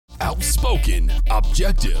Outspoken,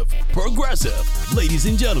 objective, progressive. Ladies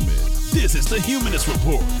and gentlemen, this is the Humanist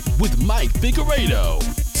Report with Mike Figueredo.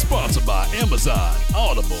 Sponsored by Amazon,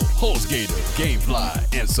 Audible, HostGator,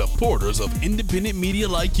 Gamefly, and supporters of independent media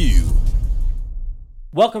like you.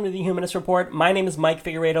 Welcome to the Humanist Report. My name is Mike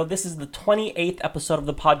Figueredo. This is the 28th episode of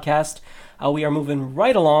the podcast. We are moving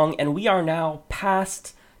right along, and we are now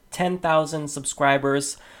past 10,000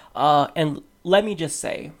 subscribers. And let me just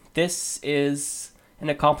say, this is an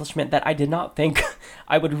accomplishment that I did not think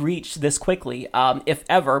I would reach this quickly, if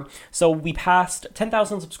ever. So we passed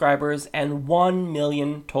 10,000 subscribers and 1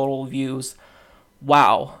 million total views.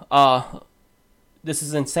 Wow. This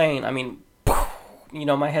is insane. I mean,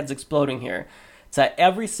 my head's exploding here. To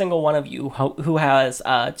every single one of you who has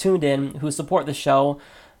tuned in, who support the show,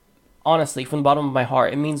 honestly, from the bottom of my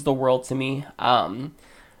heart, it means the world to me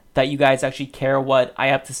that you guys actually care what I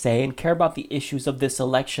have to say and care about the issues of this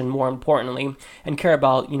election, more importantly, and care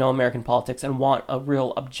about, American politics and want a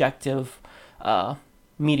real objective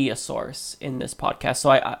media source in this podcast.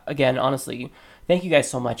 So I again, honestly, thank you guys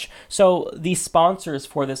so much. So the sponsors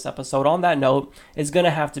for this episode, on that note, is going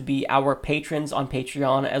to have to be our patrons on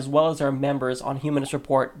Patreon as well as our members on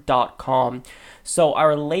humanistreport.com. So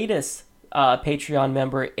our latest Patreon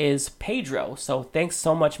member is Pedro. So thanks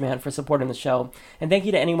so much, man, for supporting the show. And thank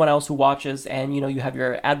you to anyone else who watches and, you have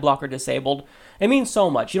your ad blocker disabled. It means so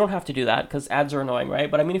much. You don't have to do that because ads are annoying, right?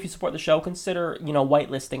 But I mean, if you support the show, consider,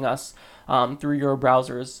 whitelisting us through your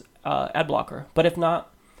browser's ad blocker. But if not,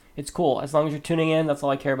 it's cool. As long as you're tuning in, that's all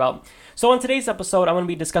I care about. So on today's episode, I'm going to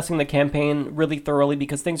be discussing the campaign really thoroughly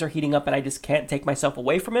because things are heating up and I just can't take myself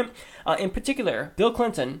away from it. In particular, Bill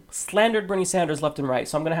Clinton slandered Bernie Sanders left and right,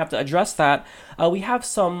 so I'm going to have to address that. We have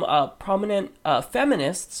some prominent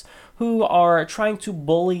feminists who are trying to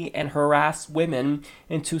bully and harass women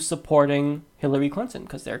into supporting Hillary Clinton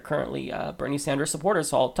because they're currently Bernie Sanders supporters.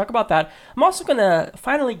 So I'll talk about that. I'm also going to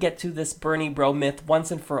finally get to this Bernie bro myth once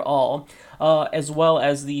and for all, as well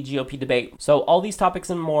as the GOP debate. So all these topics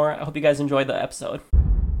and more. I hope you guys enjoyed the episode.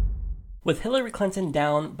 With Hillary Clinton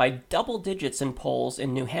down by double digits in polls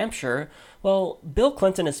in New Hampshire, well, Bill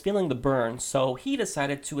Clinton is feeling the burn, so he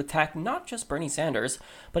decided to attack not just Bernie Sanders,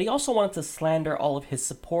 but he also wanted to slander all of his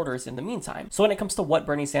supporters in the meantime. So when it comes to what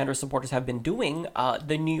Bernie Sanders supporters have been doing,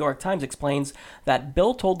 the New York Times explains that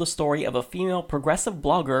Bill told the story of a female progressive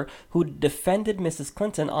blogger who defended Mrs.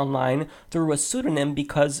 Clinton online through a pseudonym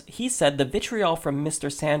because he said the vitriol from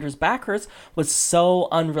Mr. Sanders' backers was so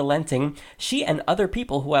unrelenting. She and other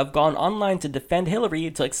people who have gone online to defend Hillary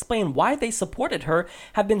to explain why they supported her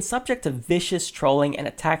have been subject to vicious trolling and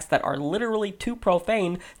attacks that are literally too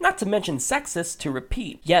profane, not to mention sexist, to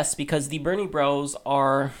repeat. Yes, because the Bernie bros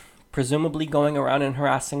are presumably going around and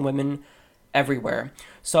harassing women everywhere.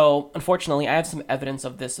 So, unfortunately, I have some evidence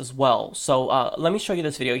of this as well. So, let me show you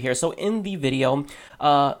this video here. So, in the video,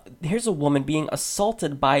 here's a woman being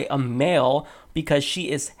assaulted by a male because she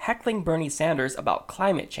is heckling Bernie Sanders about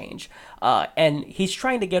climate change. And he's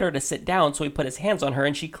trying to get her to sit down, so he put his hands on her,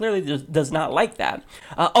 and she clearly does not like that.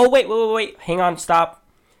 Wait. Hang on, stop.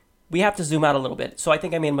 We have to zoom out a little bit. So, I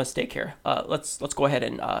think I made a mistake here. Let's go ahead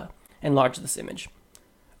and enlarge this image.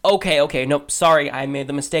 Okay, nope, sorry, I made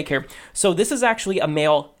the mistake here. So this is actually a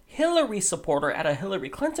male Hillary supporter at a Hillary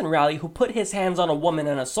Clinton rally who put his hands on a woman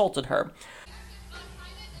and assaulted her.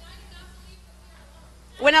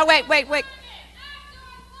 Wait.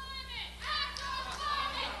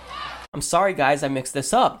 I'm sorry, guys, I mixed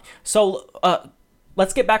this up. So,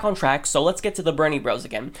 let's get back on track. So let's get to the Bernie bros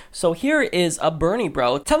again. So here is a Bernie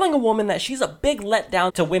bro telling a woman that she's a big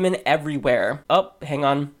letdown to women everywhere. Oh, hang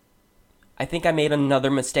on. I think I made another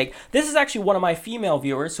mistake. This is actually one of my female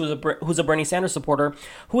viewers who's a Bernie Sanders supporter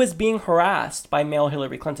who is being harassed by male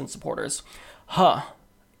Hillary Clinton supporters.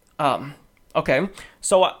 Okay.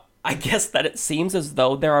 So I guess that it seems as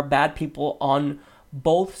though there are bad people on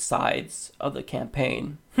both sides of the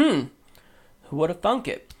campaign. Who would have thunk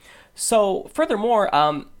it? So furthermore,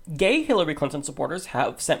 gay Hillary Clinton supporters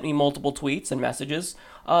have sent me multiple tweets and messages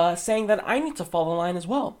saying that I need to fall in line as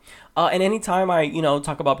well. And anytime I,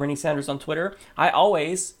 talk about Bernie Sanders on Twitter, I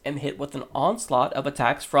always am hit with an onslaught of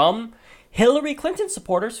attacks from Hillary Clinton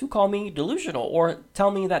supporters who call me delusional or tell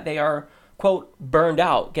me that they are, quote, burned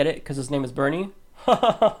out. Get it? Because his name is Bernie?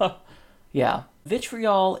 Yeah.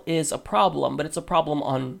 Vitriol is a problem, but it's a problem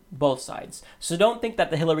on both sides. So don't think that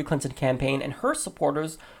the Hillary Clinton campaign and her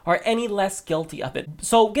supporters are any less guilty of it.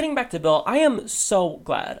 So getting back to Bill, I am so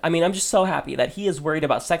glad. I'm just so happy that he is worried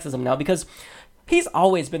about sexism now because he's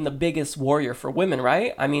always been the biggest warrior for women,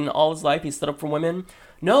 right? All his life he stood up for women.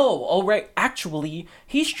 No, oh right, actually,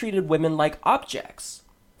 he's treated women like objects.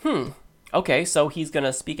 Okay, so he's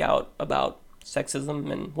gonna speak out about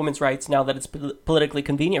sexism and women's rights now that it's politically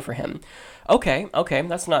convenient for him. Okay,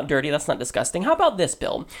 that's not dirty, that's not disgusting. How about this,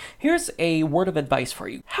 Bill? Here's a word of advice for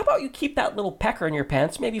you. How about you keep that little pecker in your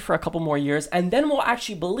pants maybe for a couple more years, and then we'll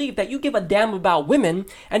actually believe that you give a damn about women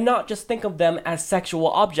and not just think of them as sexual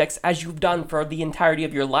objects as you've done for the entirety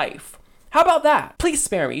of your life. How about that? Please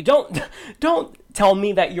spare me. Don't tell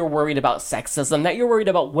me that you're worried about sexism, that you're worried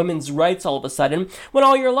about women's rights all of a sudden, when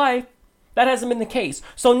all your life that hasn't been the case.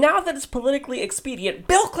 So now that it's politically expedient,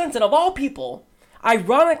 Bill Clinton, of all people,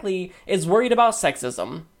 ironically is worried about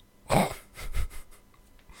sexism.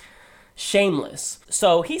 Shameless.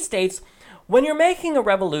 So he states, when you're making a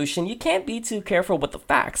revolution, you can't be too careful with the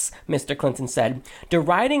facts, Mr. Clinton said,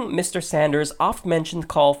 deriding Mr. Sanders' oft-mentioned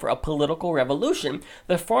call for a political revolution.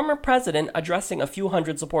 The former president, addressing a few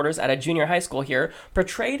hundred supporters at a junior high school here,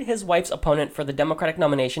 portrayed his wife's opponent for the Democratic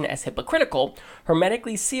nomination as hypocritical,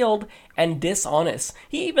 hermetically sealed, and dishonest.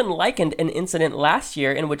 He even likened an incident last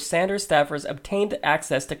year in which Sanders staffers obtained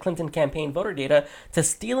access to Clinton campaign voter data to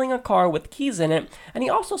stealing a car with keys in it, and he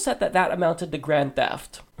also said that amounted to grand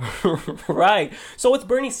theft. Right. So it's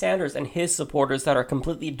Bernie Sanders and his supporters that are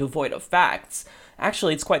completely devoid of facts.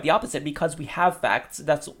 Actually, it's quite the opposite. Because we have facts,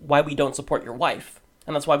 that's why we don't support your wife.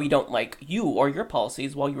 And that's why we don't like you or your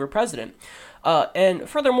policies while you were president. And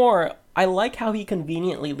furthermore, I like how he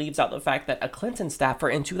conveniently leaves out the fact that a Clinton staffer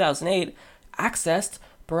in 2008 accessed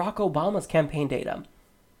Barack Obama's campaign data.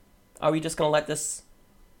 Are we just going to let this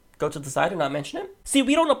go to the side and not mention it? See,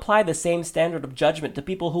 we don't apply the same standard of judgment to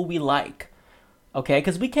people who we like. Okay,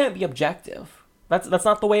 because we can't be objective. That's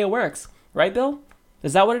not the way it works. Right, Bill?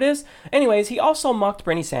 Is that what it is? Anyways, he also mocked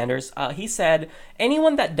Bernie Sanders. He said,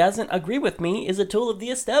 anyone that doesn't agree with me is a tool of the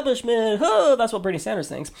establishment. Oh, that's what Bernie Sanders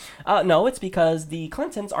thinks. No, it's because the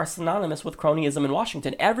Clintons are synonymous with cronyism in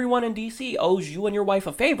Washington. Everyone in D.C. owes you and your wife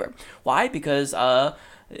a favor. Why? Because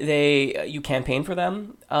you campaign for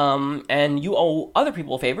them, and you owe other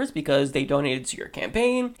people favors because they donated to your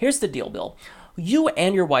campaign. Here's the deal, Bill. You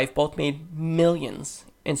and your wife both made millions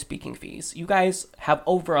in speaking fees. You guys have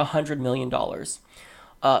over $100 million.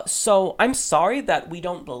 So I'm sorry that we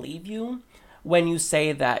don't believe you when you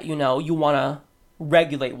say that, you want to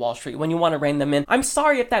regulate Wall Street, when you want to rein them in. I'm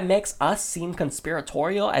sorry if that makes us seem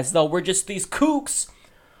conspiratorial, as though we're just these kooks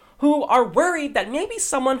who are worried that maybe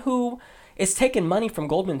someone who is taking money from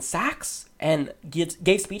Goldman Sachs and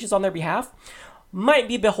gave speeches on their behalf might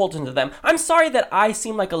be beholden to them. I'm sorry that I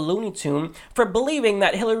seem like a Looney Tune for believing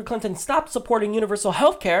that Hillary Clinton stopped supporting universal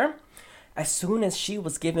health care as soon as she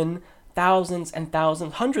was given thousands and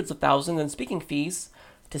thousands, hundreds of thousands in speaking fees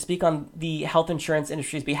to speak on the health insurance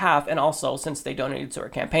industry's behalf, and also since they donated to her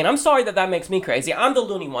campaign. I'm sorry that makes me crazy. I'm the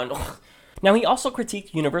loony one. Now, he also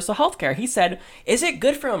critiqued universal health care. He said, is it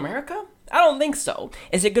good for America? I don't think so.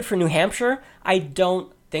 Is it good for New Hampshire? I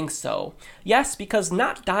don't think so. Yes, because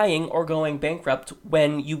not dying or going bankrupt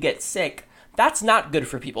when you get sick, that's not good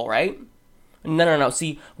for people, right? No.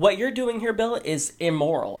 See, what you're doing here, Bill, is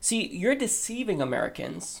immoral. See, you're deceiving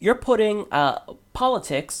Americans. You're putting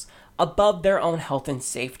politics above their own health and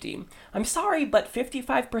safety. I'm sorry, but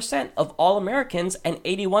 55% of all Americans and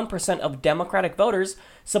 81% of Democratic voters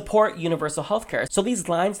support universal health care. So these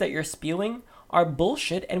lines that you're spewing are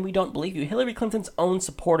bullshit, and we don't believe you. Hillary Clinton's own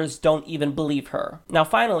supporters don't even believe her. Now,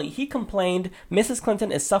 finally, he complained Mrs. Clinton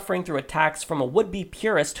is suffering through attacks from a would-be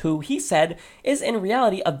purist who, he said, is in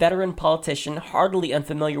reality a veteran politician hardly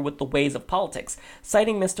unfamiliar with the ways of politics,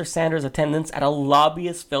 citing Mr. Sanders' attendance at a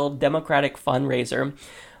lobbyist-filled Democratic fundraiser.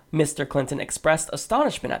 Mr. Clinton expressed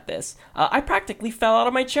astonishment at this. I practically fell out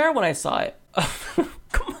of my chair when I saw it.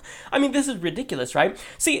 Come on. I mean, this is ridiculous, right?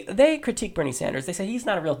 See, they critique Bernie Sanders. They say he's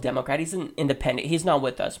not a real Democrat. He's an independent. He's not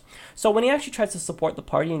with us. So when he actually tries to support the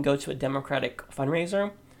party and go to a Democratic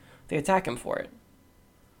fundraiser, they attack him for it.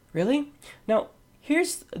 Really? Now,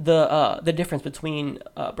 here's the difference between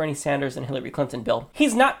Bernie Sanders and Hillary Clinton, Bill.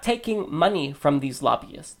 He's not taking money from these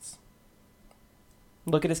lobbyists.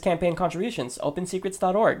 Look at his campaign contributions,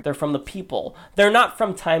 opensecrets.org. They're from the people. They're not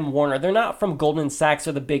from Time Warner. They're not from Goldman Sachs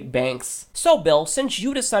or the big banks. So, Bill, since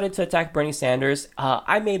you decided to attack Bernie Sanders,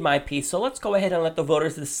 I made my piece, so let's go ahead and let the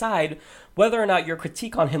voters decide whether or not your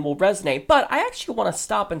critique on him will resonate. But I actually want to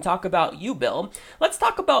stop and talk about you, Bill. Let's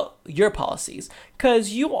talk about your policies, because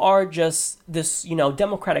you are just this,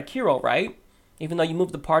 Democratic hero, right? Even though you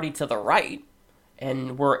moved the party to the right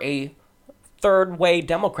and were a third-way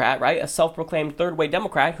Democrat, right? A self-proclaimed third-way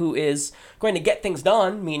Democrat who is going to get things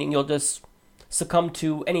done, meaning you'll just succumb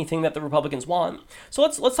to anything that the Republicans want. So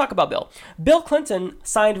let's talk about Bill. Bill Clinton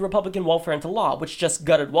signed Republican welfare into law, which just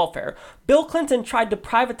gutted welfare. Bill Clinton tried to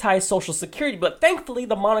privatize Social Security, but thankfully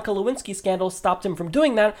the Monica Lewinsky scandal stopped him from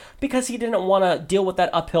doing that because he didn't want to deal with that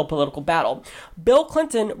uphill political battle. Bill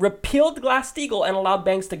Clinton repealed Glass-Steagall and allowed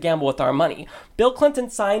banks to gamble with our money. Bill Clinton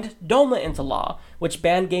signed DOMA into law, which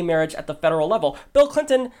banned gay marriage at the federal level. Bill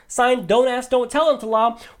Clinton signed Don't Ask, Don't Tell into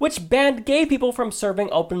law, which banned gay people from serving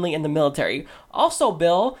openly in the military. Also,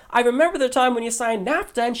 Bill, I remember the time when you signed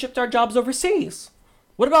NAFTA and shipped our jobs overseas.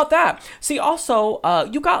 What about that? See, also,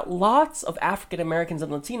 you got lots of African Americans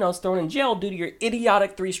and Latinos thrown in jail due to your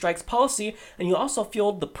idiotic 3 strikes policy, and you also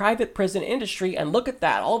fueled the private prison industry, and look at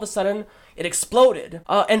that, all of a sudden, it exploded.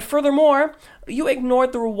 And furthermore, you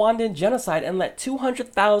ignored the Rwandan genocide and let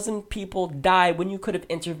 200,000 people die when you could have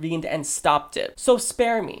intervened and stopped it. So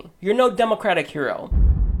spare me. You're no Democratic hero.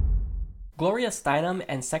 Gloria Steinem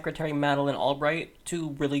and Secretary Madeleine Albright,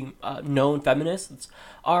 2 really known feminists,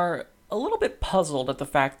 are a little bit puzzled at the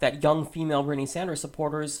fact that young female Bernie Sanders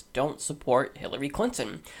supporters don't support Hillary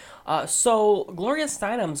Clinton. So Gloria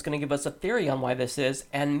Steinem's going to give us a theory on why this is,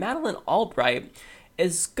 and Madeleine Albright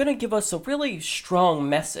is going to give us a really strong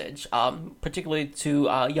message, particularly to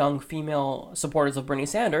young female supporters of Bernie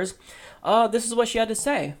Sanders. This is what she had to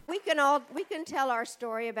say. We can tell our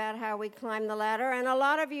story about how we climbed the ladder, and a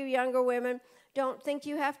lot of you younger women don't think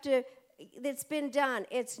you have to. It's been done.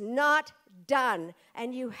 It's not done,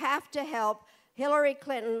 and you have to help. Hillary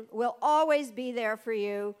Clinton will always be there for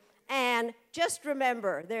you, and just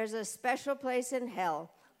remember, there's a special place in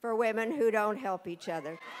hell for women who don't help each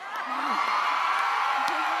other.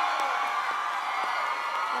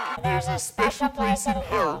 There's a special place in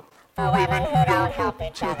hell for women who don't help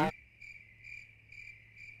each other.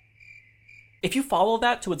 If you follow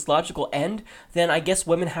that to its logical end, then I guess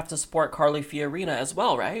women have to support Carly Fiorina as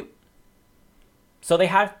well, right? So they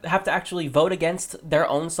have to actually vote against their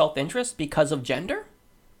own self-interest because of gender?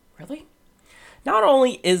 Really? Not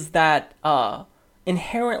only is that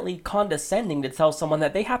inherently condescending to tell someone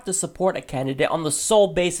that they have to support a candidate on the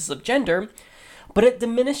sole basis of gender, but it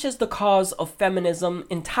diminishes the cause of feminism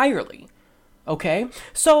entirely. Okay?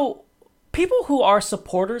 So people who are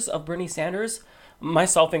supporters of Bernie Sanders,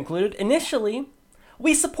 myself included, initially,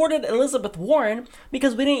 we supported Elizabeth Warren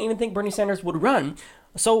because we didn't even think Bernie Sanders would run.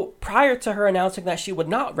 So prior to her announcing that she would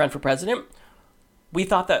not run for president, we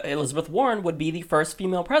thought that Elizabeth Warren would be the first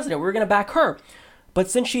female president. We were going to back her.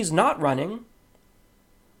 But since she's not running,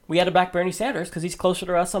 we had to back Bernie Sanders because he's closer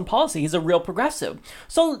to us on policy. He's a real progressive.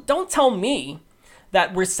 So don't tell me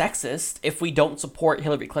that we're sexist if we don't support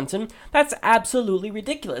Hillary Clinton. That's absolutely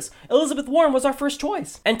ridiculous. Elizabeth Warren was our first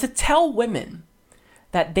choice. And to tell women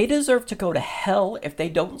that they deserve to go to hell if they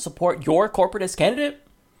don't support your corporatist candidate,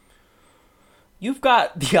 you've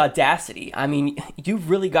got the audacity. I mean, you've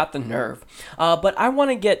really got the nerve. But I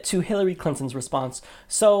want to get to Hillary Clinton's response.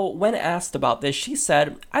 So when asked about this, she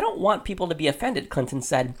said, "I don't want people to be offended," Clinton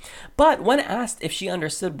said. But when asked if she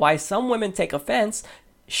understood why some women take offense,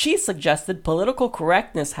 she suggested political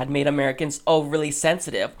correctness had made Americans overly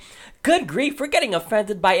sensitive. "Good grief, we're getting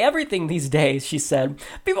offended by everything these days," she said.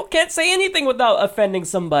 "People can't say anything without offending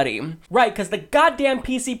somebody." Right, because the goddamn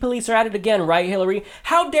PC police are at it again, right, Hillary?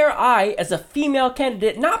 How dare I, as a female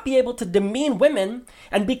candidate, not be able to demean women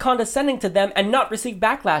and be condescending to them and not receive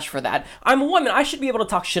backlash for that? I'm a woman, I should be able to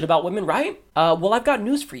talk shit about women, right? Well, I've got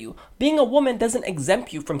news for you. Being a woman doesn't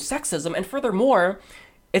exempt you from sexism, and furthermore,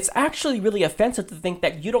 it's actually really offensive to think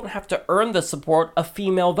that you don't have to earn the support of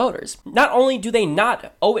female voters. Not only do they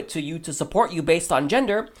not owe it to you to support you based on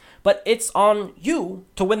gender, but it's on you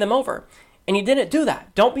to win them over. And you didn't do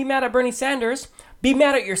that. Don't be mad at Bernie Sanders. Be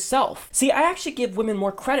mad at yourself. See, I actually give women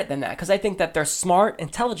more credit than that because I think that they're smart,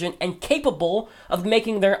 intelligent, and capable of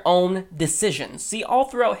making their own decisions. See, all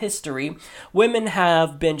throughout history, women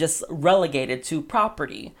have been just relegated to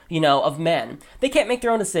property, of men. They can't make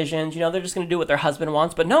their own decisions. They're just going to do what their husband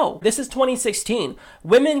wants. But no, this is 2016.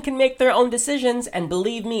 Women can make their own decisions, and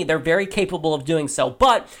believe me, they're very capable of doing so.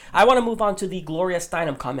 But I want to move on to the Gloria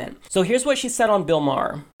Steinem comment. So here's what she said on Bill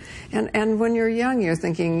Maher. And when you're young, you're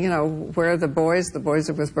thinking, where are the boys? The boys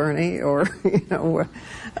are with Bernie, or, Ooh.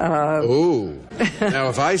 Now,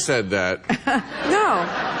 if I said that. No.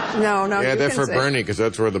 Yeah, they're for Bernie, because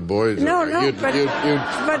that's where the boys are. No, but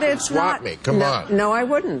it's swap not. me. Come on. No, I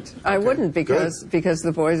wouldn't. I wouldn't because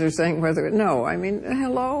the boys are saying whether. No, I mean,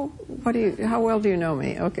 hello. How well do you know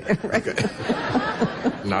me? Okay, right. Okay.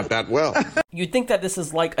 Not that well. You'd think that this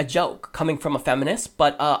is like a joke coming from a feminist,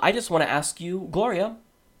 but I just want to ask you, Gloria,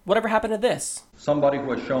 whatever happened to this? Somebody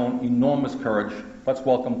who has shown enormous courage. Let's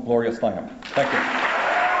welcome Gloria Steinem. Thank you.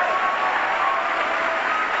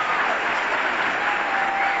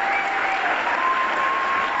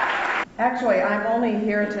 Actually, I'm only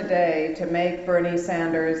here today to make Bernie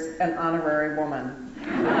Sanders an honorary woman.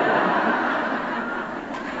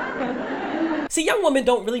 See, young women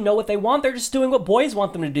don't really know what they want. They're just doing what boys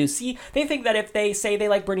want them to do. See, they think that if they say they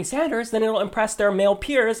like Bernie Sanders, then it'll impress their male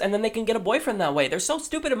peers, and then they can get a boyfriend that way. They're so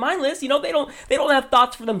stupid and mindless. You know, they don't have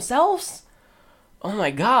thoughts for themselves. Oh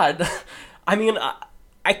my God. I mean,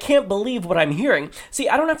 I can't believe what I'm hearing. See,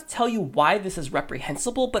 I don't have to tell you why this is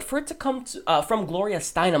reprehensible, but for it to come from Gloria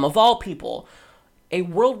Steinem, of all people, a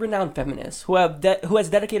world-renowned feminist who has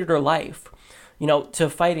dedicated her life, you know, to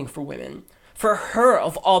fighting for women, for her,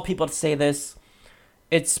 of all people, to say this,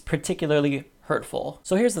 it's particularly hurtful.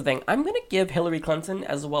 So here's the thing. I'm going to give Hillary Clinton,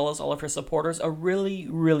 as well as all of her supporters, a really,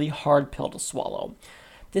 really hard pill to swallow.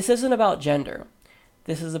 This isn't about gender.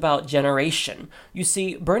 This is about generation. You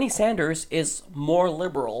see, Bernie Sanders is more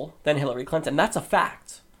liberal than Hillary Clinton. That's a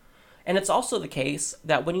fact. And it's also the case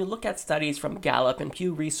that when you look at studies from Gallup and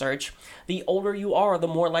Pew Research, the older you are, the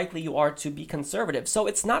more likely you are to be conservative. So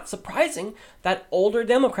it's not surprising that older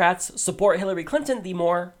Democrats support Hillary Clinton, the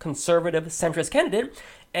more conservative centrist candidate,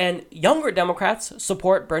 and younger Democrats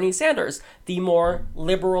support Bernie Sanders, the more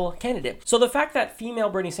liberal candidate. So the fact that female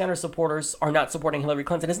Bernie Sanders supporters are not supporting Hillary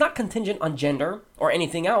Clinton is not contingent on gender or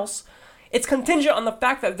anything else. It's contingent on the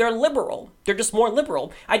fact that they're liberal. They're just more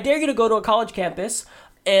liberal. I dare you to go to a college campus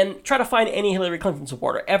and try to find any Hillary Clinton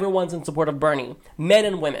supporter. Everyone's in support of Bernie, men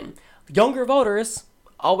and women. Younger voters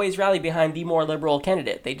always rally behind the more liberal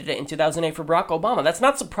candidate. They did it in 2008 for Barack Obama. That's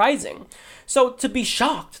not surprising. So to be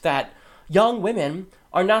shocked that young women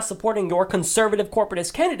are not supporting your conservative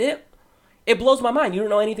corporatist candidate, it blows my mind. You don't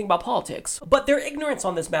know anything about politics. But their ignorance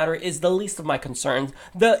on this matter is the least of my concerns.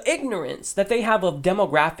 The ignorance that they have of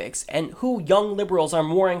demographics and who young liberals are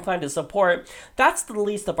more inclined to support, that's the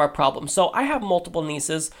least of our problems. So I have multiple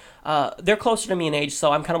nieces. They're closer to me in age,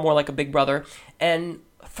 so I'm kind of more like a big brother. And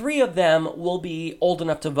 3 of them will be old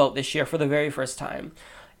enough to vote this year for the very first time.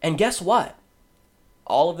 And guess what?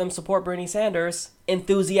 All of them support Bernie Sanders,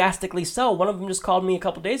 enthusiastically so. One of them just called me a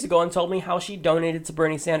couple days ago and told me how she donated to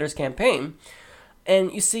Bernie Sanders' campaign.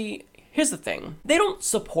 And you see, here's the thing. They don't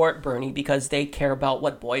support Bernie because they care about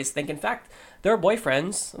what boys think. In fact, their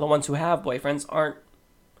boyfriends, the ones who have boyfriends, aren't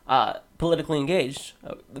politically engaged.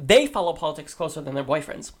 They follow politics closer than their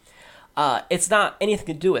boyfriends. It's not anything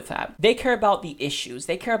to do with that. They care about the issues.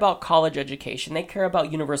 They care about college education. They care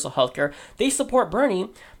about universal healthcare. They support Bernie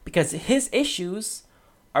because his issues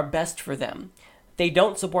are best for them. They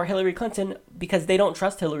don't support Hillary Clinton because they don't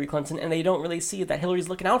trust Hillary Clinton and they don't really see that Hillary's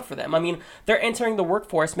looking out for them. I mean, they're entering the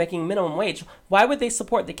workforce making minimum wage. Why would they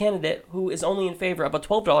support the candidate who is only in favor of a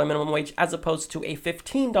 $12 minimum wage as opposed to a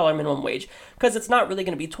 $15 minimum wage? Because it's not really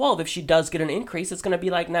going to be 12. If she does get an increase, it's going to be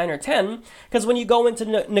like 9 or 10. Because when you go into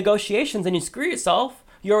negotiations and you screw yourself,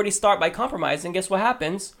 you already start by compromising. Guess what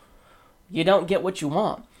happens? You don't get what you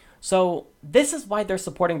want. So this is why they're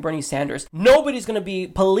supporting Bernie Sanders. Nobody's going to be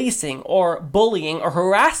policing or bullying or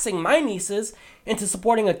harassing my nieces into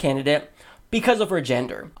supporting a candidate because of her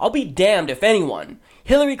gender. I'll be damned if anyone,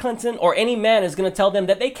 Hillary Clinton or any man, is going to tell them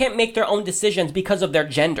that they can't make their own decisions because of their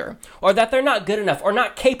gender, or that they're not good enough or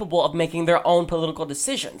not capable of making their own political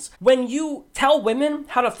decisions. When you tell women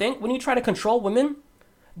how to think, when you try to control women,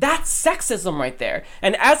 that's sexism right there.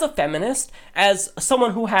 And as a feminist, as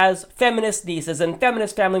someone who has feminist nieces and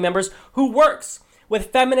feminist family members, who works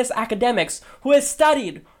with feminist academics, who has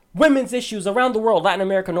studied women's issues around the world, Latin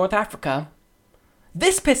America, North Africa,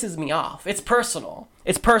 this pisses me off. It's personal.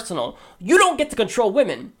 It's personal. You don't get to control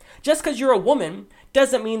women. Just because you're a woman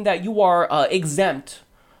doesn't mean that you are exempt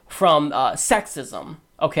from sexism,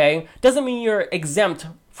 okay? Doesn't mean you're exempt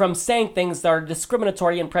from saying things that are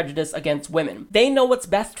discriminatory and prejudiced against women. They know what's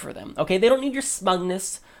best for them, okay? They don't need your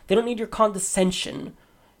smugness. They don't need your condescension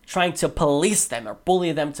trying to police them or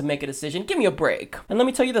bully them to make a decision. Give me a break. And let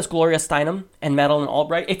me tell you this, Gloria Steinem and Madeleine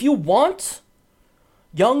Albright, if you want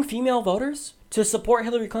young female voters to support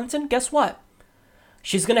Hillary Clinton, guess what?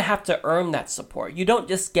 She's going to have to earn that support. You don't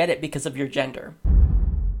just get it because of your gender.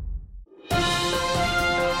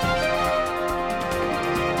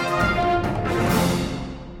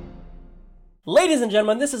 Ladies and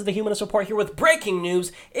gentlemen, this is the Humanist Report here with breaking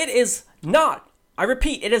news. It is not, I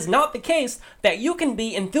repeat, it is not the case that you can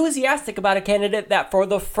be enthusiastic about a candidate that for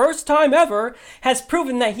the first time ever has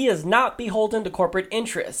proven that he is not beholden to corporate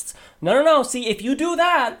interests. No. See, if you do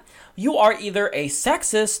that, you are either a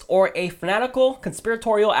sexist or a fanatical,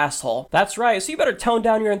 conspiratorial asshole. That's right, so you better tone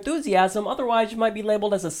down your enthusiasm, otherwise you might be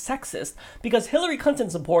labeled as a sexist, because Hillary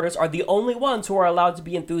Clinton supporters are the only ones who are allowed to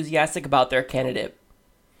be enthusiastic about their candidate.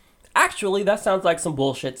 Actually, that sounds like some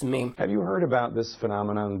bullshit to me. Have you heard about this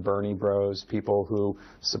phenomenon, Bernie Bros, people who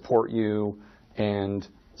support you and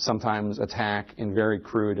sometimes attack in very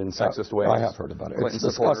crude and sexist ways. I have heard about it. Clinton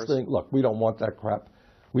It's supporters. disgusting. Look, we don't want that crap.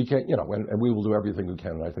 We can't, and we will do everything we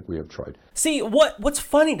can, and I think we have tried. See, what's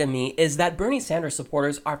funny to me is that Bernie Sanders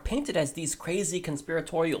supporters are painted as these crazy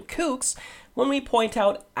conspiratorial kooks when we point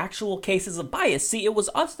out actual cases of bias. See, it was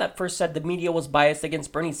us that first said the media was biased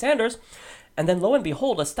against Bernie Sanders, and then lo and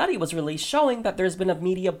behold, a study was released showing that there's been a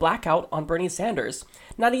media blackout on Bernie Sanders.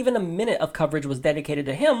 Not even a minute of coverage was dedicated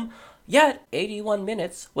to him, yet 81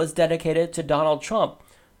 minutes was dedicated to Donald Trump.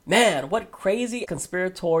 Man, what crazy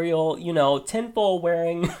conspiratorial, tinfoil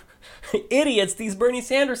wearing idiots these Bernie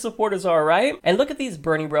Sanders supporters are, right? And look at these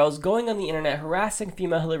Bernie bros going on the internet harassing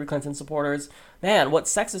female Hillary Clinton supporters. Man, what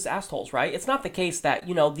sexist assholes, right? It's not the case that,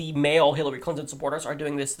 the male Hillary Clinton supporters are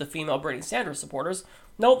doing this to the female Bernie Sanders supporters.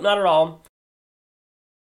 Nope, not at all.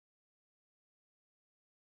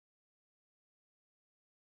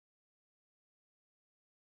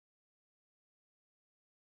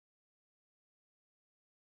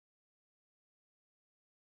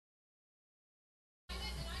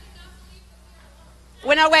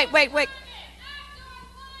 Well, no, wait.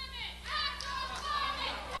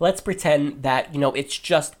 Let's pretend that, it's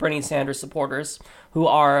just Bernie Sanders supporters who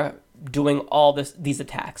are doing all these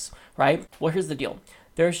attacks, right? Well, here's the deal.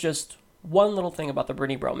 There's just one little thing about the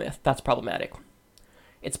Bernie bro myth that's problematic.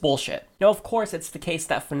 It's bullshit. Now, of course, it's the case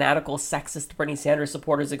that fanatical, sexist Bernie Sanders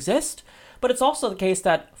supporters exist, but it's also the case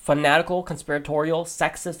that fanatical, conspiratorial,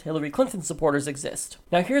 sexist Hillary Clinton supporters exist.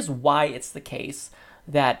 Now, here's why it's the case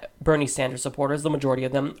that Bernie Sanders supporters, the majority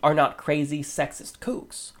of them, are not crazy sexist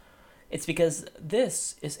kooks. It's because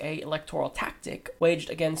this is a electoral tactic waged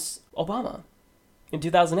against Obama in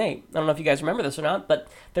 2008. I don't know if you guys remember this or not, but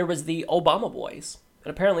there was the Obama boys. And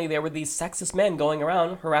apparently there were these sexist men going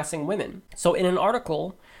around harassing women. So in an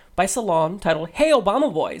article by Salon titled, "Hey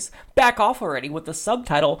Obama Boys, Back Off Already," with the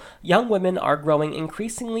subtitle, "Young women are growing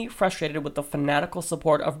increasingly frustrated with the fanatical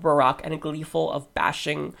support of Barack and gleeful of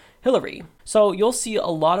bashing Hillary." So you'll see a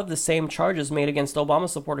lot of the same charges made against Obama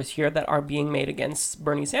supporters here that are being made against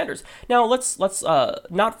Bernie Sanders. Now let's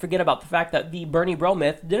not forget about the fact that the Bernie bro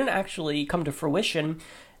myth didn't actually come to fruition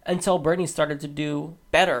until Bernie started to do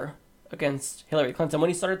better against Hillary Clinton. When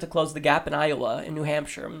he started to close the gap in Iowa, in New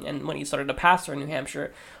Hampshire, and when he started to pass her in New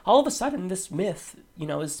Hampshire, all of a sudden this myth,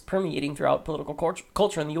 is permeating throughout political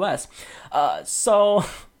culture in the U.S. So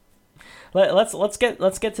let's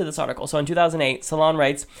get to this article. So in 2008, Salon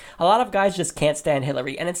writes, "A lot of guys just can't stand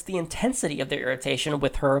Hillary, and it's the intensity of their irritation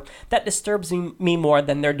with her that disturbs me more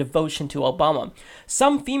than their devotion to Obama.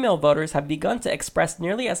 Some female voters have begun to express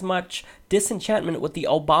nearly as much disenchantment with the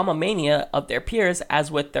Obama mania of their peers as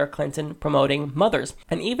with their Clinton-promoting mothers.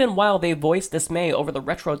 And even while they voice dismay over the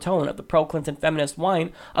retro tone of the pro-Clinton feminist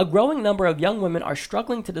whine, a growing number of young women are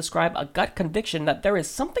struggling to describe a gut conviction that there is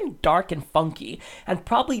something dark and funky, and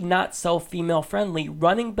probably not so female-friendly,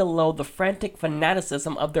 running below the frantic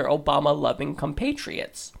fanaticism of their Obama-loving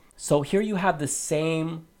compatriots." So here you have the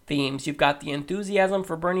same themes. You've got the enthusiasm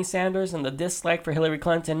for Bernie Sanders and the dislike for Hillary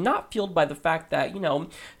Clinton, not fueled by the fact that,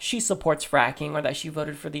 she supports fracking, or that she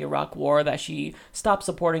voted for the Iraq War, or that she stopped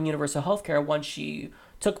supporting universal health care once she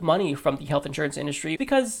took money from the health insurance industry,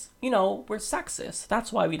 because, we're sexist.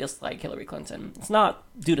 That's why we dislike Hillary Clinton. It's not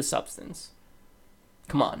due to substance.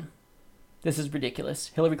 Come on. This is ridiculous.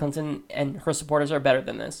 Hillary Clinton and her supporters are better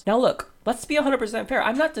than this. Now look, let's be 100% fair.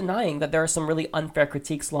 I'm not denying that there are some really unfair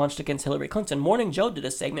critiques launched against Hillary Clinton. Morning Joe did a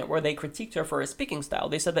segment where they critiqued her for her speaking style.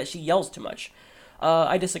 They said that she yells too much.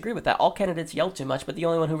 I disagree with that. All candidates yell too much, but the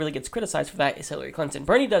only one who really gets criticized for that is Hillary Clinton.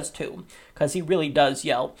 Bernie does too, because he really does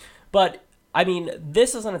yell. But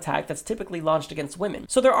this is an attack that's typically launched against women.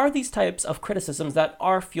 So there are these types of criticisms that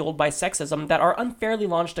are fueled by sexism that are unfairly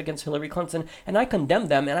launched against Hillary Clinton, and I condemn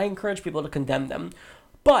them, and I encourage people to condemn them.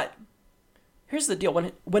 But here's the deal.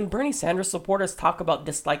 When Bernie Sanders supporters talk about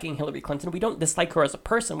disliking Hillary Clinton, we don't dislike her as a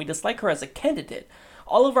person, we dislike her as a candidate.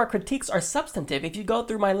 All of our critiques are substantive. If you go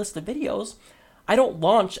through my list of videos, I don't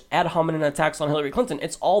launch ad hominem attacks on Hillary Clinton.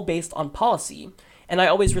 It's all based on policy. And I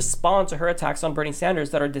always respond to her attacks on Bernie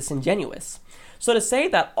Sanders that are disingenuous. So to say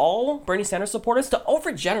that all Bernie Sanders supporters, to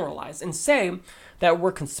overgeneralize and say that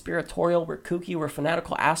we're conspiratorial, we're kooky, we're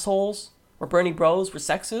fanatical assholes, we're Bernie bros, we're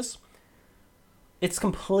sexist, it's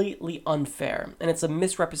completely unfair, and it's a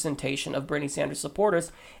misrepresentation of Bernie Sanders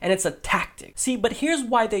supporters, and it's a tactic. See, but here's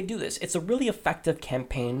why they do this. It's a really effective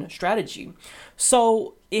campaign strategy.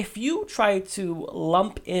 So if you try to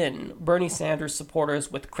lump in Bernie Sanders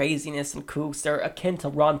supporters with craziness and kooks, they're akin to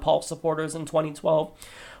Ron Paul supporters in 2012,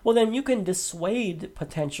 well then you can dissuade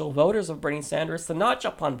potential voters of Bernie Sanders to not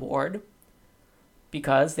jump on board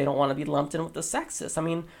because they don't want to be lumped in with the sexists. I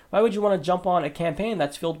mean, why would you want to jump on a campaign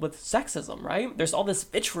that's filled with sexism, right? There's all this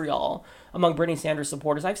vitriol among Bernie Sanders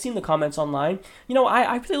supporters. I've seen the comments online. You know,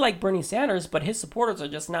 I really like Bernie Sanders, but his supporters are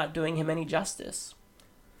just not doing him any justice.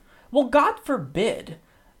 Well, God forbid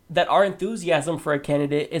that our enthusiasm for a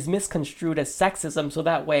candidate is misconstrued as sexism, so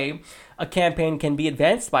that way a campaign can be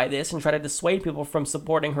advanced by this and try to dissuade people from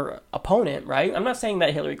supporting her opponent, right? I'm not saying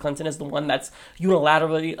that Hillary Clinton is the one that's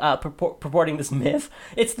unilaterally purporting this myth.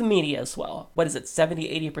 It's the media as well. What is it,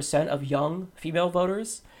 70-80% of young female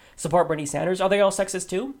voters support Bernie Sanders? Are they all sexist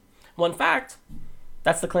too? Well, in fact,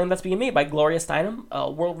 that's the claim that's being made by Gloria Steinem,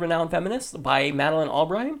 a world-renowned feminist, by Madeleine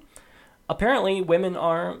Albright. Apparently, women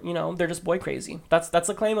are, they're just boy crazy. That's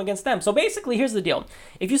a claim against them. So basically, here's the deal.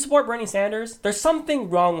 If you support Bernie Sanders, there's something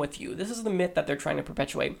wrong with you. This is the myth that they're trying to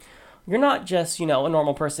perpetuate. You're not just, a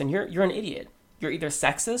normal person. You're an idiot. You're either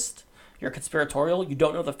sexist, you're conspiratorial, you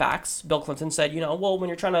don't know the facts. Bill Clinton said, well, when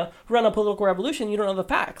you're trying to run a political revolution, you don't know the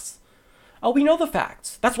facts. Oh, we know the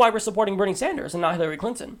facts. That's why we're supporting Bernie Sanders and not Hillary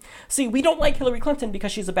Clinton. See, we don't like Hillary Clinton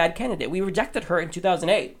because she's a bad candidate. We rejected her in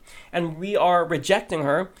 2008, and we are rejecting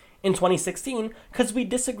her in 2016 because we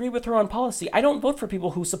disagree with her on policy. I don't vote for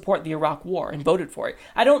people who support the Iraq War and voted for it.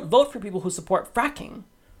 I don't vote for people who support fracking.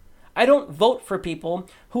 I don't vote for people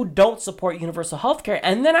who don't support universal health care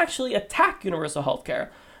and then actually attack universal health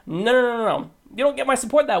care. No. You don't get my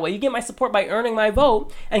support that way. You get my support by earning my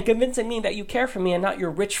vote and convincing me that you care for me and not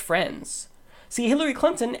your rich friends. See, Hillary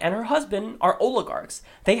Clinton and her husband are oligarchs.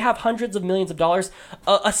 They have hundreds of millions of dollars,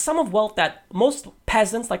 a sum of wealth that most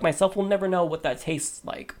peasants like myself will never know what that tastes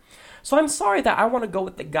like. So I'm sorry that I want to go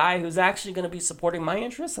with the guy who's actually going to be supporting my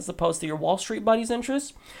interests as opposed to your Wall Street buddies'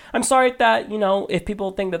 interests. I'm sorry that, if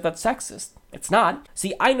people think that that's sexist. It's not.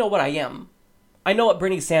 See, I know what I am. I know what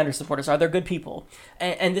Bernie Sanders supporters are. They're good people.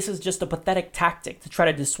 And this is just a pathetic tactic to try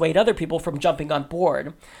to dissuade other people from jumping on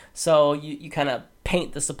board. So you kind of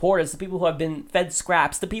paint the supporters, the people who have been fed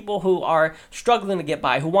scraps, the people who are struggling to get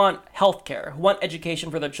by, who want health care, who want education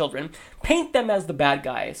for their children. Paint them as the bad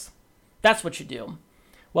guys. That's what you do.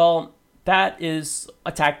 Well, that is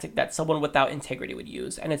a tactic that someone without integrity would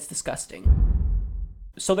use, and it's disgusting.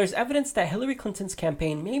 So there's evidence that Hillary Clinton's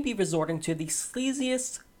campaign may be resorting to the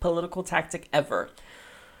sleaziest political tactic ever.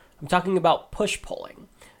 I'm talking about push polling.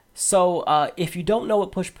 So if you don't know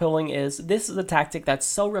what push polling is, this is a tactic that's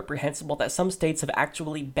so reprehensible that some states have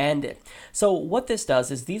actually banned it. So what this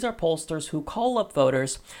does is these are pollsters who call up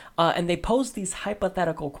voters and they pose these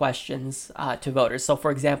hypothetical questions to voters. So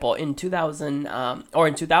for example, in 2000,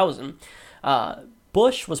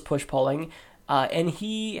 Bush was push polling and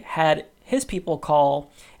he had his people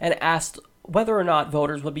call and asked whether or not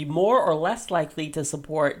voters would be more or less likely to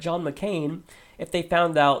support John McCain if they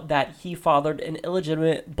found out that he fathered an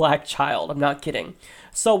illegitimate black child. I'm not kidding.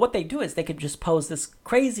 So what they do is they could just pose this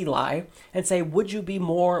crazy lie and say, would you be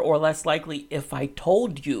more or less likely if I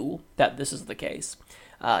told you that this is the case?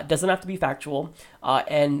 Doesn't have to be factual.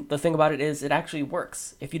 And the thing about it is it actually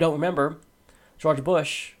works. If you don't remember, George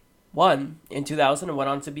Bush won in 2000 and went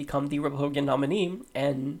on to become the Republican nominee.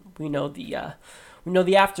 And we know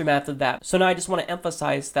the aftermath of that. So now I just want to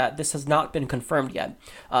emphasize that this has not been confirmed yet.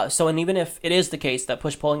 And even if it is the case that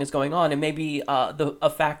push polling is going on, it may be a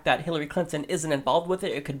fact that Hillary Clinton isn't involved with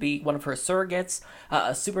it. It could be one of her surrogates,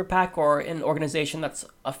 a super PAC, or an organization that's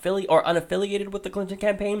unaffiliated with the Clinton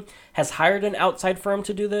campaign has hired an outside firm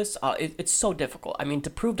to do this. It's so difficult. I mean, to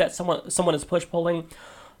prove that someone is push polling,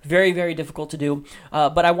 very, very difficult to do.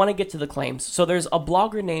 But I want to get to the claims. So there's a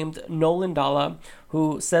blogger named Nolan Dalla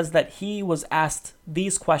who says that he was asked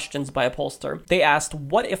these questions by a pollster. They asked,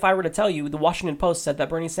 what if I were to tell you the Washington Post said that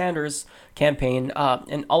Bernie Sanders' campaign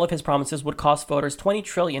and all of his promises would cost voters $20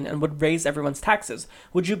 trillion and would raise everyone's taxes?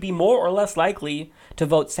 Would you be more or less likely to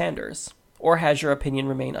vote Sanders? Or has your opinion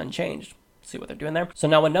remained unchanged? See what they're doing there? So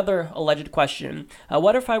now another alleged question.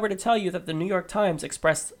 What if I were to tell you that the New York Times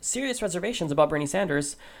expressed serious reservations about Bernie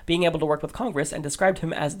Sanders being able to work with Congress and described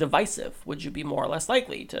him as divisive? Would you be more or less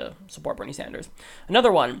likely to support Bernie Sanders?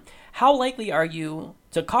 Another one. How likely are you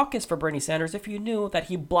to caucus for Bernie Sanders if you knew that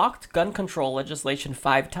he blocked gun control legislation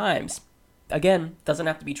 5 times? Again, doesn't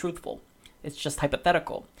have to be truthful. It's just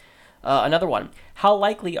hypothetical. Another one. How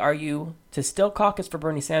likely are you to still caucus for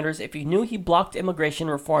Bernie Sanders if you knew he blocked immigration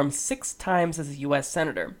reform 6 times as a U.S.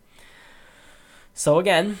 senator? So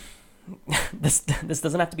again, this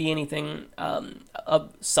doesn't have to be anything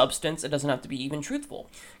of substance. It doesn't have to be even truthful.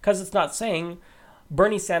 Because it's not saying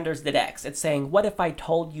Bernie Sanders did X. It's saying, what if I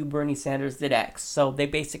told you Bernie Sanders did X? So they're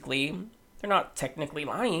not technically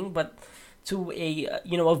lying, but to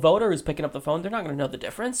a voter who's picking up the phone, they're not going to know the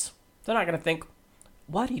difference. They're not going to think,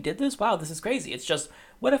 what, he did this? Wow, this is crazy. It's just,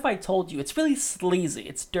 what if I told you? It's really sleazy.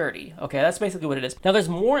 It's dirty. Okay, that's basically what it is. Now, there's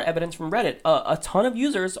more evidence from Reddit. A ton of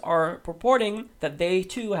users are purporting that they,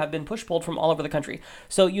 too, have been push-pulled from all over the country.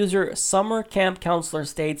 So user Summer Camp Counselor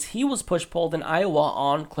states he was push-pulled in Iowa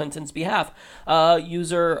on Clinton's behalf.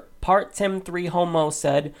 User Part Tim 3 Homo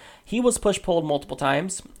said he was push-pulled multiple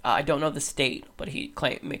times. I don't know the state, but he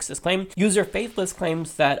makes this claim. User Faithless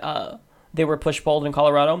claims that they were push-pulled in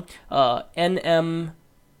Colorado. NM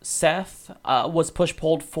Seth was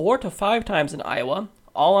push-pulled 4 to 5 times in Iowa,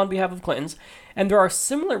 all on behalf of Clintons. And there are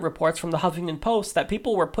similar reports from the Huffington Post that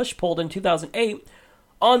people were push-pulled in 2008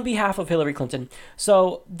 on behalf of Hillary Clinton.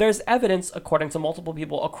 So there's evidence, according to multiple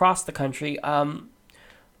people across the country.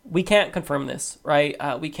 We can't confirm this, right?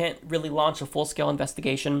 We can't really launch a full-scale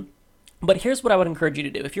investigation. But here's what I would encourage you to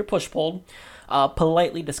do. If you're push-pulled,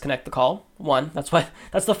 politely disconnect the call.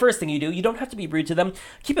 That's the first thing you do. You don't have to be rude to them.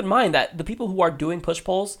 Keep in mind that the people who are doing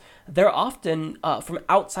push-pulls, they're often from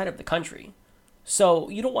outside of the country. So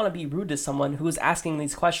you don't want to be rude to someone who's asking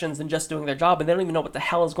these questions and just doing their job, and they don't even know what the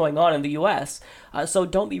hell is going on in the U.S. So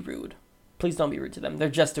don't be rude. Please don't be rude to them. They're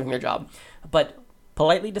just doing their job. But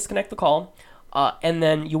politely disconnect the call. And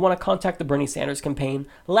then you want to contact the Bernie Sanders campaign.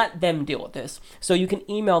 Let them deal with this. So you can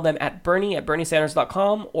email them at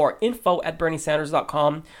bernie@berniesanders.com or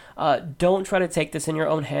info@berniesanders.com. Don't try to take this in your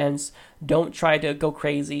own hands. Don't try to go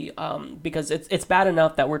crazy because it's bad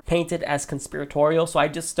enough that we're painted as conspiratorial. So I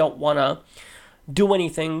just don't want to do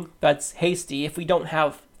anything that's hasty if we don't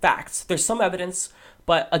have facts. There's some evidence,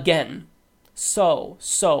 but again, so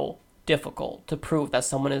difficult to prove that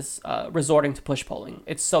someone is resorting to push polling.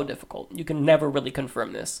 It's so difficult. You can never really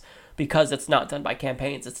confirm this because it's not done by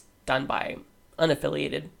campaigns. It's done by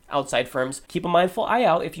unaffiliated outside firms. Keep a mindful eye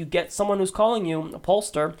out if you get someone who's calling you a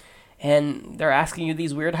pollster and they're asking you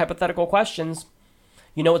these weird hypothetical questions.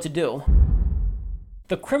 You know what to do.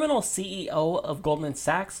 The criminal CEO of Goldman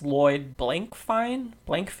Sachs, Lloyd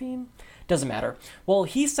Blankfein, doesn't matter. Well,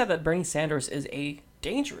 he said that Bernie Sanders is a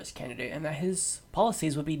dangerous candidate and that his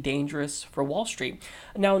policies would be dangerous for Wall Street.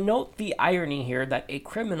 Now, note the irony here that a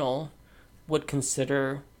criminal would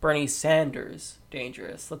consider Bernie Sanders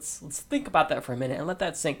dangerous. Let's think about that for a minute and let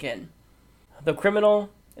that sink in. The criminal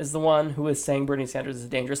is the one who is saying Bernie Sanders is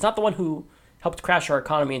dangerous, not the one who helped crash our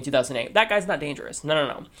economy in 2008. That guy's not dangerous.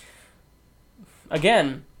 No.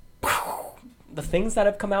 Again, the things that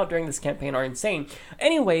have come out during this campaign are insane.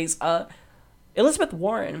 Anyways, Elizabeth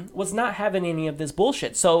Warren was not having any of this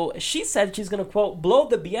bullshit. So she said she's going to, quote, blow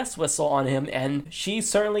the BS whistle on him, and she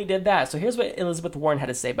certainly did that. So here's what Elizabeth Warren had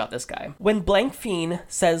to say about this guy. When Blankfein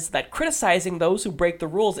says that criticizing those who break the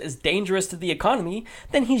rules is dangerous to the economy,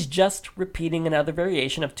 then he's just repeating another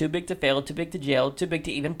variation of too big to fail, too big to jail, too big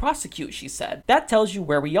to even prosecute, she said. That tells you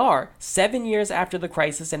where we are, 7 years after the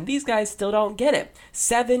crisis, and these guys still don't get it.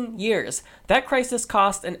 7 years. That crisis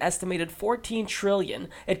cost an estimated $14 trillion.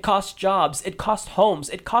 It cost jobs. It cost homes.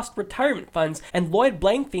 It cost retirement funds. And Lloyd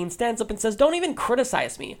Blankfein stands up and says, don't even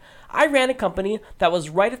criticize me. I ran a company that was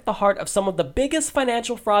right at the heart of some of the biggest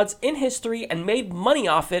financial frauds in history and made money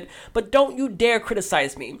off it, but don't you dare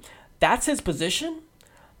criticize me. That's his position?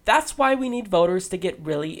 That's why we need voters to get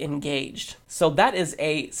really engaged. So that is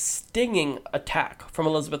a stinging attack from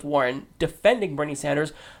Elizabeth Warren defending Bernie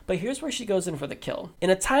Sanders, but here's where she goes in for the kill. In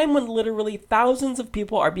a time when literally thousands of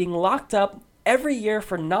people are being locked up every year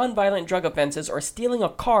for nonviolent drug offenses or stealing a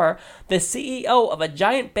car, the CEO of a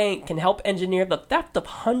giant bank can help engineer the theft of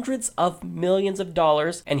hundreds of millions of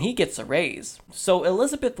dollars, and he gets a raise. So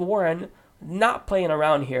Elizabeth Warren not playing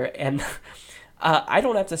around here, and I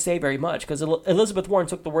don't have to say very much because Elizabeth Warren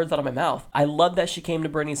took the words out of my mouth. I love that she came to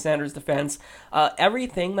Bernie Sanders' defense.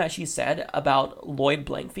 Everything that she said about Lloyd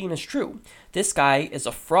Blankfein is true. This guy is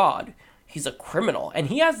a fraud. He's a criminal. And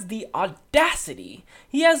he has the audacity,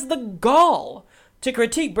 he has the gall to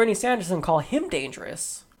critique Bernie Sanders and call him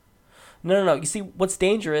dangerous. No. You see, what's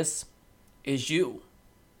dangerous is you.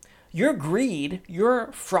 Your greed,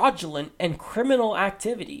 your fraudulent and criminal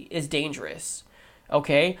activity is dangerous.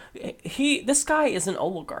 Okay, this guy is an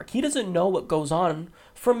oligarch. He doesn't know what goes on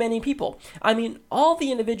for many people. I mean, all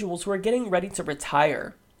the individuals who are getting ready to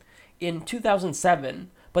retire in 2007,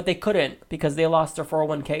 but they couldn't because they lost their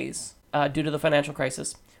 401ks due to the financial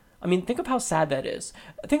crisis. I mean, think of how sad that is.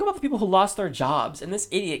 Think about the people who lost their jobs and this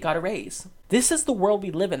idiot got a raise. This is the world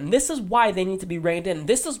we live in. This is why they need to be reined in.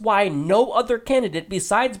 This is why no other candidate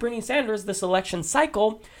besides Bernie Sanders this election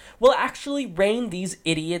cycle will actually rein these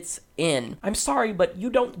idiots in. I'm sorry, but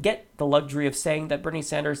you don't get the luxury of saying that Bernie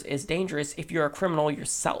Sanders is dangerous if you're a criminal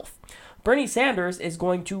yourself. Bernie Sanders is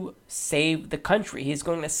going to save the country. He's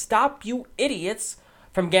going to stop you idiots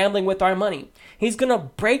from gambling with our money. He's going to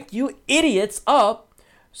break you idiots up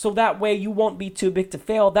so that way you won't be too big to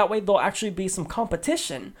fail. That way there'll actually be some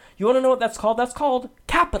competition. You want to know what that's called? That's called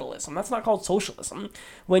capitalism. That's not called socialism.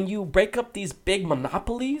 When you break up these big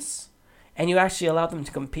monopolies and you actually allow them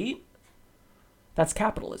to compete, that's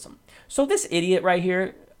capitalism. So this idiot right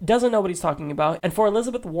here doesn't know what he's talking about. And for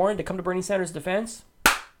Elizabeth Warren to come to Bernie Sanders' defense,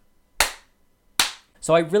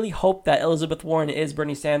 so I really hope that Elizabeth Warren is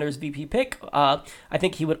Bernie Sanders' VP pick. I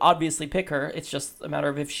think he would obviously pick her. It's just a matter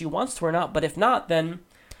of if she wants to or not. But if not, then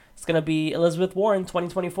it's going to be Elizabeth Warren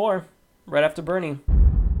 2024, right after Bernie.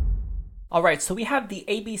 All right, so we have the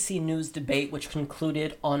ABC News debate, which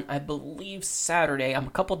concluded on, I believe, Saturday. I'm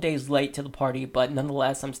a couple days late to the party, but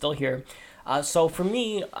nonetheless, I'm still here. So for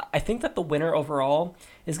me, I think that the winner overall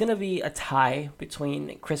is going to be a tie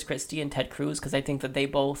between Chris Christie and Ted Cruz, because I think that they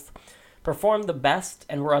both performed the best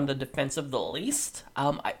and were on the defensive the least.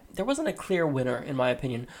 There wasn't a clear winner, in my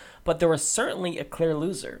opinion, but there was certainly a clear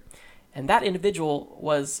loser. And that individual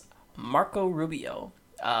was Marco Rubio,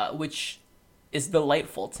 which is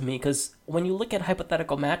delightful to me, because when you look at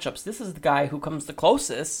hypothetical matchups, this is the guy who comes the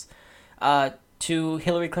closest to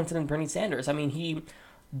Hillary Clinton and Bernie Sanders. I mean, he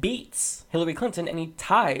beats Hillary Clinton and he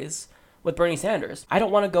ties with Bernie Sanders. I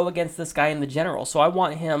don't want to go against this guy in the general, so I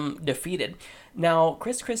want him defeated. Now,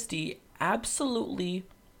 Chris Christie absolutely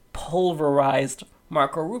pulverized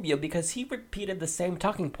Marco Rubio because he repeated the same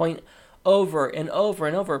talking point over and over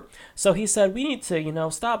and over. So he said, we need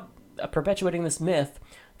to, stop perpetuating this myth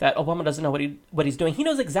that Obama doesn't know what he's doing. He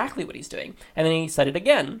knows exactly what he's doing. And then he said it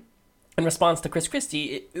again in response to Chris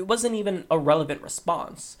Christie. It wasn't even a relevant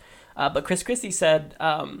response. But Chris Christie said,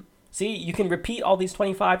 see, you can repeat all these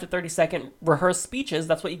 25 to 30 second rehearsed speeches.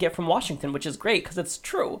 That's what you get from Washington, which is great because it's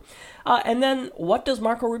true. And then what does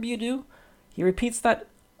Marco Rubio do? He repeats that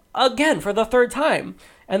again for the third time.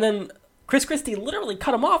 And then Chris Christie literally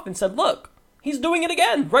cut him off and said, look, he's doing it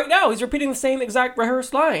again right now. He's repeating the same exact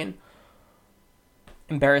rehearsed line.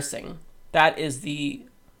 Embarrassing. That is the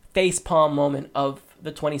facepalm moment of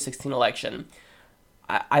the 2016 election.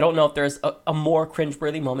 I don't know if there's a more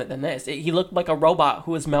cringeworthy moment than this. He looked like a robot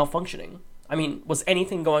who was malfunctioning. I mean, was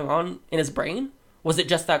anything going on in his brain? Was it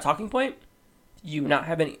just that talking point? You not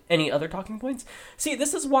have any other talking points? See,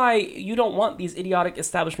 this is why you don't want these idiotic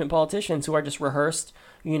establishment politicians who are just rehearsed.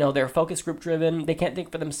 They're focus group driven. They can't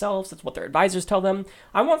think for themselves. That's what their advisors tell them.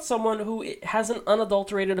 I want someone who has an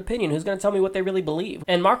unadulterated opinion, who's going to tell me what they really believe.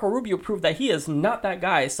 And Marco Rubio proved that he is not that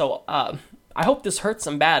guy. So, I hope this hurts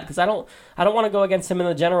him bad because I don't want to go against him in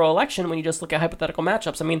the general election when you just look at hypothetical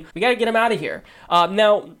matchups. I mean, we got to get him out of here.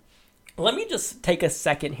 Now, let me just take a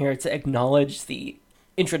second here to acknowledge the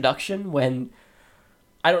introduction when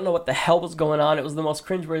I don't know what the hell was going on. It was the most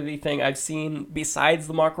cringeworthy thing I've seen besides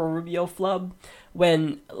the Marco Rubio flub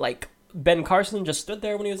when, Ben Carson just stood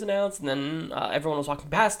there when he was announced, and then everyone was walking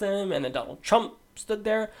past him, and then Donald Trump stood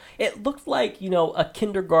there. It looked like, a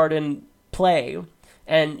kindergarten play,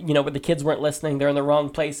 and, where the kids weren't listening. They're in the wrong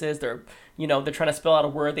places. They're trying to spell out a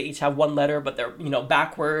word. They each have one letter, but they're,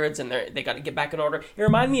 backwards, and they got to get back in order. It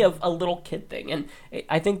reminded me of a little kid thing, and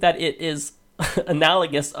I think that it is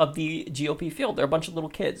analogous of the GOP field. They're a bunch of little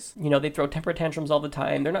kids. They throw temper tantrums all the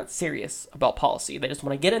time. They're not serious about policy. They just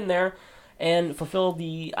want to get in there and fulfill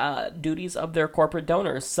the duties of their corporate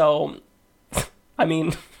donors. So, I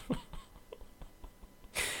mean,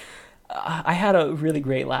 I had a really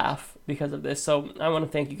great laugh because of this. So I want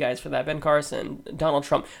to thank you guys for that. Ben Carson, Donald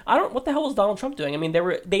Trump. What the hell was Donald Trump doing? I mean,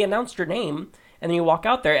 they announced your name and then you walk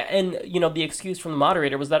out there and, the excuse from the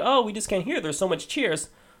moderator was that, oh, we just can't hear. There's so much cheers.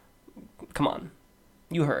 Come on.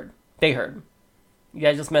 You heard. They heard. You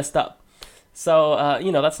guys just messed up. So,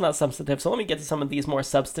 that's not substantive. So let me get to some of these more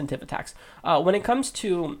substantive attacks. When it comes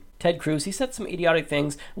to Ted Cruz, he said some idiotic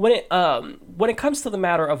things. When it comes to the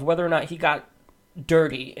matter of whether or not he got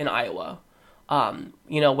dirty in Iowa,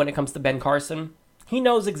 when it comes to Ben Carson, he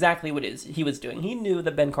knows exactly what he was doing. He knew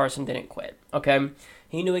that Ben Carson didn't quit, okay?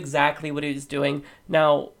 He knew exactly what he was doing.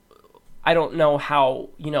 Now, I don't know how,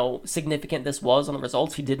 significant this was on the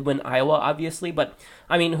results. He did win Iowa, obviously, but,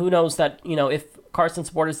 I mean, who knows that, if Carson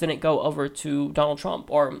supporters didn't go over to Donald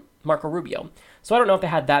Trump or Marco Rubio. So I don't know if they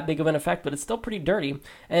had that big of an effect, but it's still pretty dirty.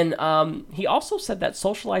 And he also said that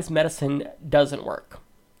socialized medicine doesn't work.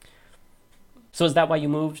 So is that why you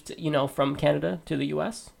moved, from Canada to the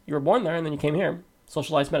U.S.? You were born there and then you came here.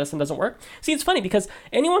 Socialized medicine doesn't work. See, it's funny because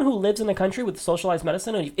anyone who lives in a country with socialized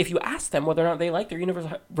medicine, if you ask them whether or not they like their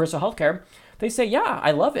universal healthcare, they say, yeah,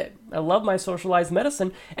 I love it. I love my socialized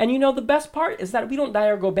medicine. And the best part is that we don't die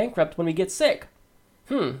or go bankrupt when we get sick.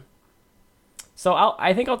 So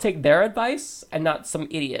I think I'll take their advice and not some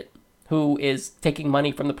idiot who is taking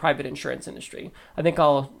money from the private insurance industry. I think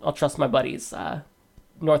I'll trust my buddies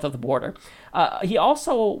north of the border. He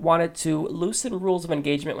also wanted to loosen rules of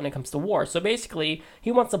engagement when it comes to war. So basically,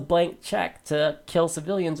 he wants a blank check to kill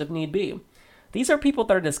civilians if need be. These are people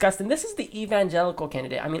that are disgusting. This is the evangelical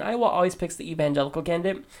candidate. I mean, Iowa always picks the evangelical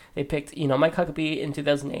candidate. They picked, Mike Huckabee in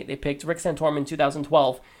 2008. They picked Rick Santorum in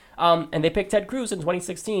 2012. And they picked Ted Cruz in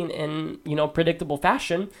 2016 in, predictable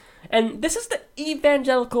fashion. And this is the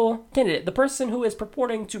evangelical candidate, the person who is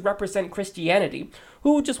purporting to represent Christianity,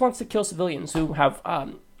 who just wants to kill civilians who have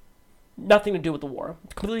nothing to do with the war.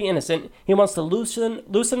 Completely innocent. He wants to loosen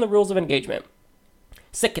the rules of engagement.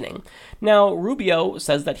 Sickening. Now, Rubio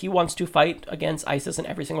says that he wants to fight against ISIS in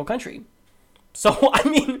every single country. So, I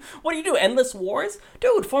mean, what do? Endless wars?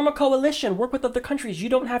 Dude, form a coalition. Work with other countries. You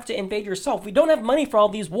don't have to invade yourself. We don't have money for all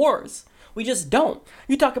these wars. We just don't.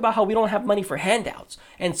 You talk about how we don't have money for handouts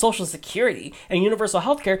and Social Security and universal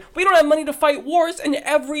health care. We don't have money to fight wars in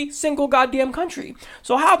every single goddamn country.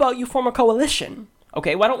 So how about you form a coalition?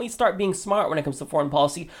 Okay, why don't we start being smart when it comes to foreign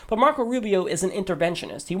policy? But Marco Rubio is an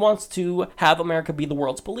interventionist. He wants to have America be the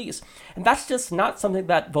world's police. And that's just not something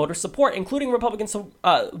that voters support, including Republican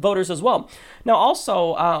voters as well. Now,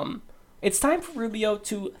 also, it's time for Rubio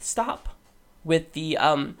to stop with the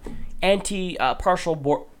anti-partial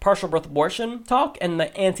birth abortion talk and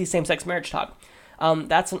the anti-same-sex marriage talk.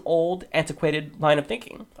 That's an old, antiquated line of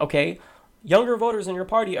thinking, okay? Younger voters in your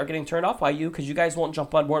party are getting turned off by you because you guys won't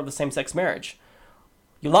jump on board with same-sex marriage.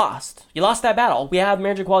 You lost. You lost that battle. We have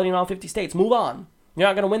marriage equality in all 50 states. Move on. You're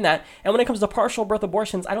not going to win that. And when it comes to partial birth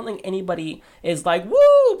abortions, I don't think anybody is like,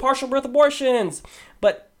 woo, partial birth abortions.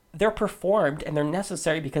 But they're performed and they're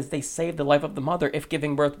necessary because they save the life of the mother if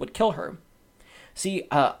giving birth would kill her. See,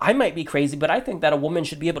 I might be crazy, but I think that a woman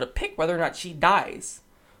should be able to pick whether or not she dies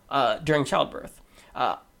during childbirth.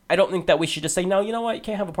 I don't think that we should just say, no, you know what? You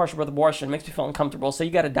can't have a partial birth abortion. It makes me feel uncomfortable. So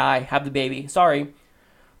you got to die. Have the baby. Sorry.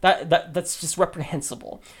 That's just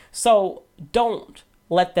reprehensible. So don't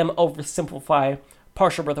let them oversimplify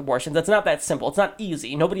partial birth abortions. It's not that simple. It's not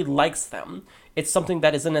easy. Nobody likes them. It's something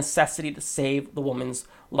that is a necessity to save the woman's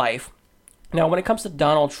life. Now, when it comes to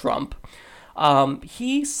Donald Trump,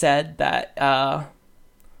 he said that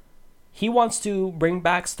he wants to bring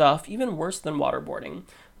back stuff even worse than waterboarding.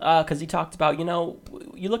 Because he talked about, you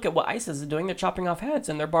look at what ISIS is doing. They're chopping off heads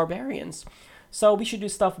and they're barbarians. So we should do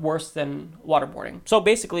stuff worse than waterboarding. So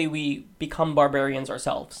basically, we become barbarians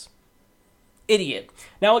ourselves. Idiot.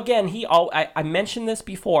 Now, again, I mentioned this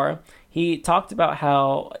before. He talked about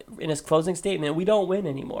how, in his closing statement, we don't win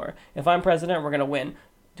anymore. If I'm president, we're going to win.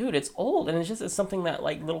 Dude, it's old. And it's something that,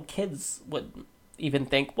 little kids would even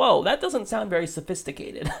think, whoa, that doesn't sound very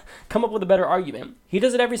sophisticated. Come up with a better argument. He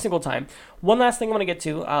does it every single time. One last thing I want to get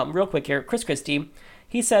to, real quick here. Chris Christie.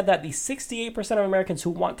 He said that the 68% of Americans who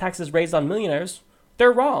want taxes raised on millionaires,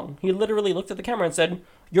 they're wrong. He literally looked at the camera and said,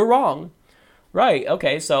 you're wrong. Right,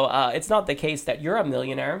 okay, so it's not the case that you're a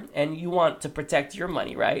millionaire and you want to protect your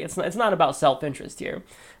money, right? It's not about self-interest here.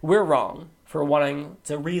 We're wrong for wanting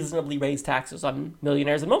to reasonably raise taxes on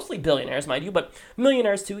millionaires, and mostly billionaires, mind you, but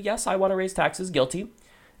millionaires too. Yes, I want to raise taxes, guilty.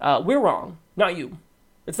 We're wrong, not you.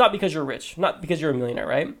 It's not because you're rich, not because you're a millionaire,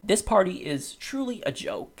 right? This party is truly a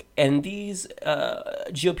joke, and these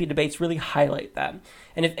GOP debates really highlight that.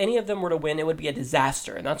 And if any of them were to win, it would be a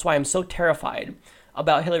disaster, and that's why I'm so terrified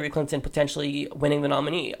about Hillary Clinton potentially winning the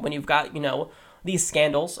nominee. When you've got, these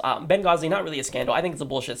scandals, Benghazi, not really a scandal, I think it's a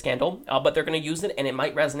bullshit scandal, but they're going to use it, and it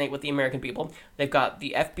might resonate with the American people. They've got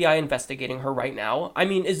the FBI investigating her right now. I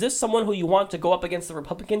mean, is this someone who you want to go up against the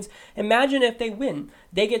Republicans? Imagine if they win.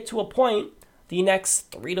 They get to appoint the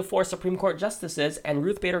next 3 to 4 Supreme Court justices, and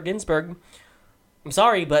Ruth Bader Ginsburg, I'm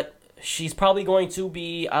sorry, but she's probably going to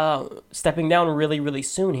be stepping down really, really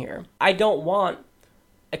soon here. I don't want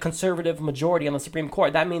a conservative majority on the Supreme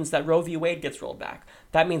Court. That means that Roe v. Wade gets rolled back.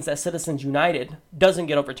 That means that Citizens United doesn't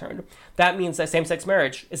get overturned. That means that same-sex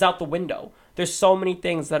marriage is out the window. There's so many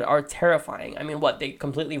things that are terrifying. I mean, they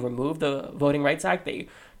completely remove the Voting Rights Act. They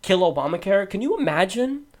kill Obamacare. Can you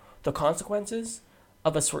imagine the consequences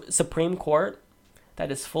of a Supreme Court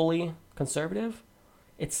that is fully conservative?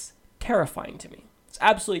 It's terrifying to me. It's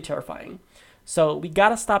absolutely terrifying. So we got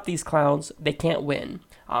to stop these clowns. They can't win.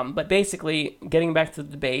 But basically, getting back to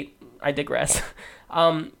the debate, I digress.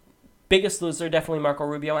 Biggest loser, definitely Marco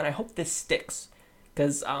Rubio, and I hope this sticks,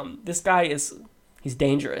 because this guy he's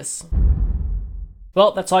dangerous.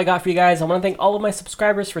 Well, that's all I got for you guys. I want to thank all of my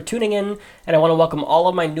subscribers for tuning in, and I want to welcome all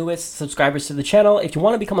of my newest subscribers to the channel. If you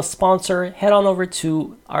want to become a sponsor, head on over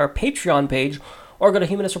to our Patreon page, or go to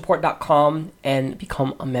humanistreport.com and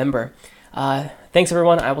become a member. Thanks,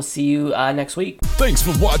 everyone. I will see you next week. Thanks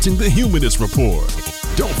for watching The Humanist Report.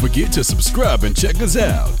 Don't forget to subscribe and check us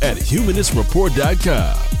out at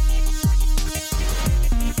humanistreport.com.